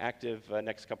active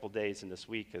next couple days in this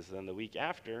week, because then the week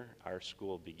after, our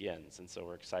school begins. And so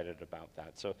we're excited about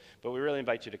that. But we really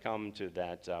invite you to come to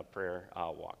that prayer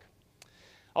walk.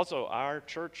 Also, our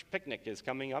church picnic is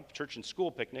coming up. Church and school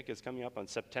picnic is coming up on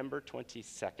September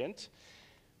 22nd.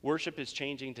 Worship is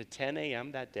changing to 10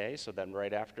 a.m. that day, so then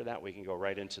right after that we can go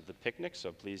right into the picnic,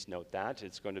 so please note that.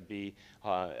 It's going to be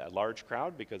a large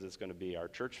crowd because it's going to be our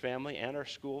church family and our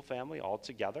school family all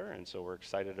together, and so we're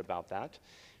excited about that.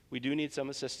 We do need some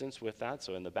assistance with that,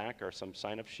 so in the back are some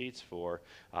sign-up sheets for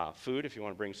food. If you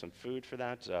want to bring some food for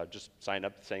that, just sign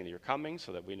up saying that you're coming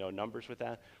so that we know numbers with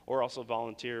that, or also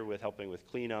volunteer with helping with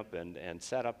cleanup and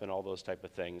setup and all those type of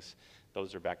things.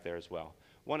 Those are back there as well.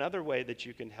 One other way that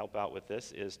you can help out with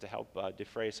this is to help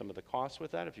defray some of the costs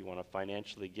with that if you want to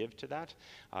financially give to that.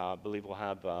 I believe we'll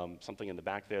have something in the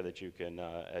back there that you can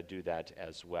do that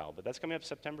as well. But that's coming up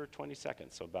September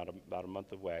 22nd, so about a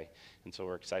month away, and so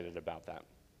we're excited about that.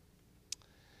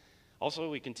 Also,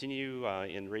 we continue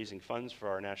in raising funds for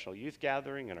our National Youth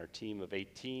Gathering and our team of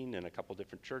 18 in a couple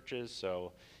different churches,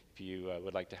 so if you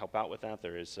would like to help out with that,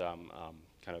 there is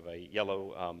kind of a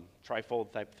yellow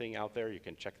trifold type thing out there. You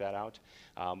can check that out.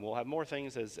 We'll have more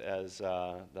things as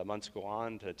the months go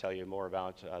on to tell you more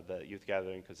about the youth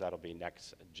gathering, because that'll be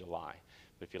next July.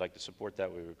 But if you'd like to support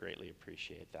that, we would greatly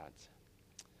appreciate that.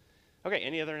 Okay,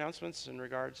 any other announcements in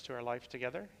regards to our life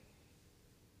together?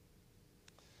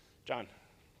 John.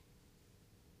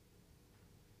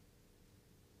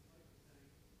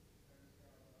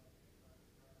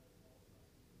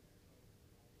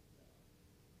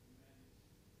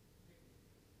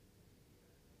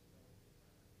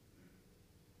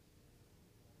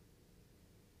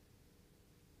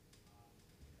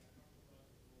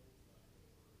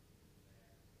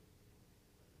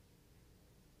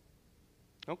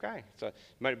 Okay, so it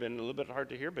might have been a little bit hard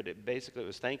to hear, but it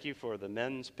was thank you for the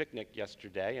men's picnic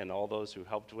yesterday and all those who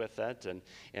helped with that, and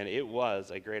it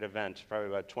was a great event. Probably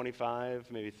about 25,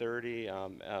 maybe 30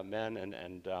 men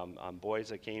and boys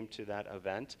that came to that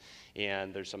event,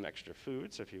 and there's some extra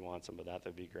food, so if you want some of that,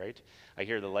 that'd be great. I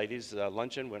hear the ladies'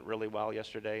 luncheon went really well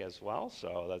yesterday as well,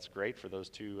 so that's great for those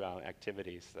two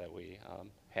activities that we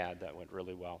had that went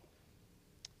really well.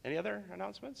 Any other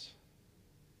announcements?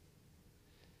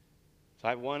 So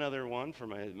I have one other one for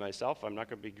myself. I'm not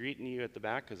going to be greeting you at the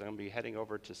back because I'm going to be heading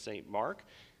over to St. Mark.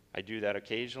 I do that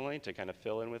occasionally to kind of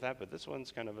fill in with that, but this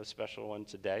one's kind of a special one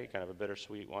today, kind of a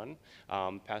bittersweet one.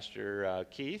 Pastor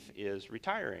Keith is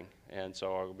retiring, and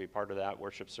so I'll be part of that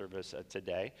worship service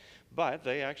today. But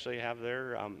they actually have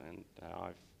their,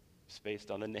 I've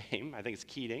spaced on the name. I think it's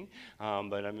Keating,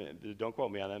 but don't quote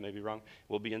me on that, I may be wrong.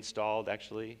 Will be installed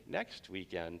actually next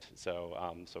weekend.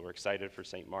 So we're excited for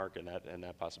St. Mark and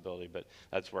that possibility, but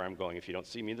that's where I'm going. If you don't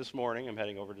see me this morning, I'm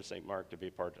heading over to St. Mark to be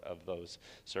part of those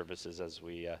services as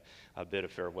we bid a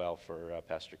farewell for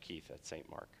Pastor Keith at St.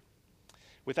 Mark.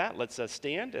 With that, let's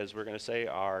stand as we're going to say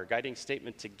our guiding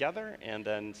statement together and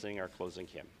then sing our closing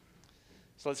hymn.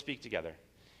 So let's speak together.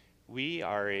 We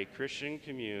are a Christian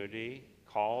community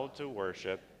called to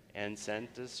worship and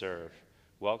sent to serve,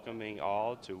 welcoming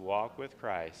all to walk with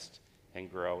Christ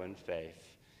and grow in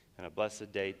faith. And a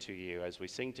blessed day to you. As we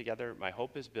sing together, my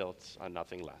hope is built on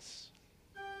nothing less.